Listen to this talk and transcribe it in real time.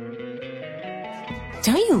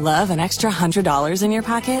Don't you love an extra $100 in your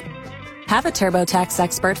pocket? Have a TurboTax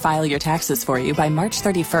expert file your taxes for you by March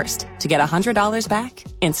 31st to get $100 back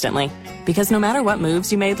instantly. Because no matter what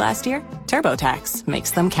moves you made last year, TurboTax makes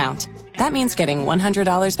them count. That means getting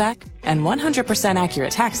 $100 back and 100%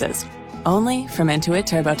 accurate taxes only from Intuit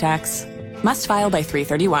TurboTax. Must file by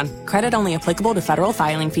 3/31. Credit only applicable to federal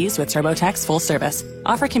filing fees with TurboTax full service.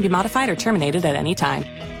 Offer can be modified or terminated at any time.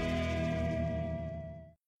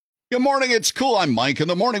 Good morning, it's cool. I'm Mike in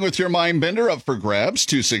the morning with your Mindbender up for grabs.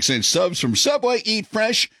 2 6-inch subs from Subway. Eat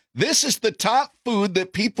fresh. This is the top food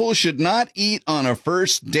that people should not eat on a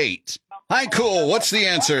first date. Hi, cool. What's the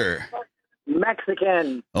answer?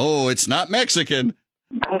 Mexican. Oh, it's not Mexican.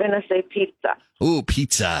 I'm going to say pizza. Oh,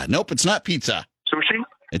 pizza. Nope, it's not pizza. Sushi?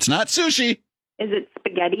 It's not sushi. Is it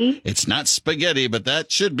spaghetti? It's not spaghetti, but that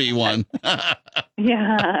should be one.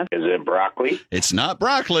 Yeah. Is it broccoli? It's not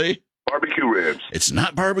broccoli. Barbecue ribs. It's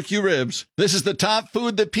not barbecue ribs. This is the top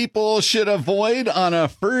food that people should avoid on a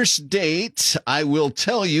first date. I will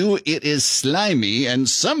tell you, it is slimy, and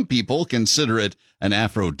some people consider it an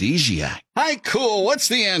aphrodisiac. Hi, cool. What's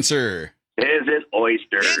the answer? Is it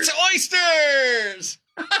oysters? It's oysters!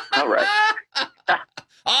 All right.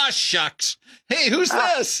 Aw, shucks. Hey, who's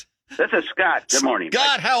this? This is Scott. Good morning.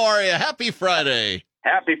 Scott, how are you? Happy Friday.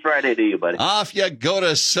 Happy Friday to you, buddy. Off you go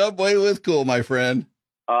to Subway with Cool, my friend.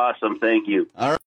 Awesome. Thank you. All right.